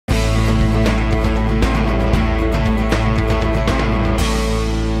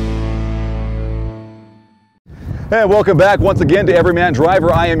And welcome back once again to Everyman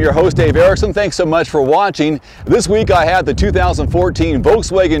Driver. I am your host, Dave Erickson. Thanks so much for watching. This week I have the 2014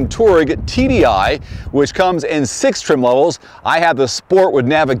 Volkswagen Touareg TDI, which comes in 6 trim levels. I have the Sport with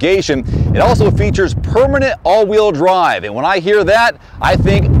navigation. It also features permanent all-wheel drive. And when I hear that, I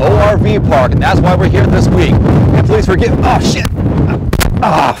think ORV park, and that's why we're here this week. And please forgive, oh shit.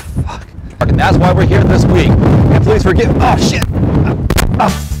 Oh, fuck. And that's why we're here this week. And please forgive, oh shit.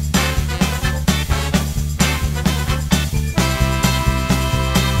 Oh.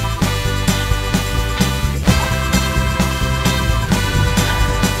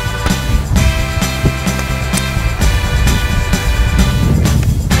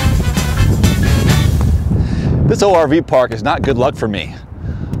 This ORV park is not good luck for me.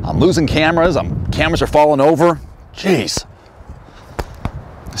 I'm losing cameras, cameras are falling over. Jeez.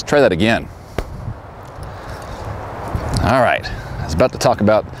 Let's try that again. All right, I was about to talk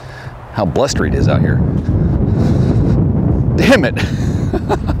about how blustery it is out here. Damn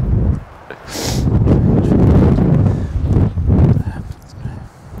it.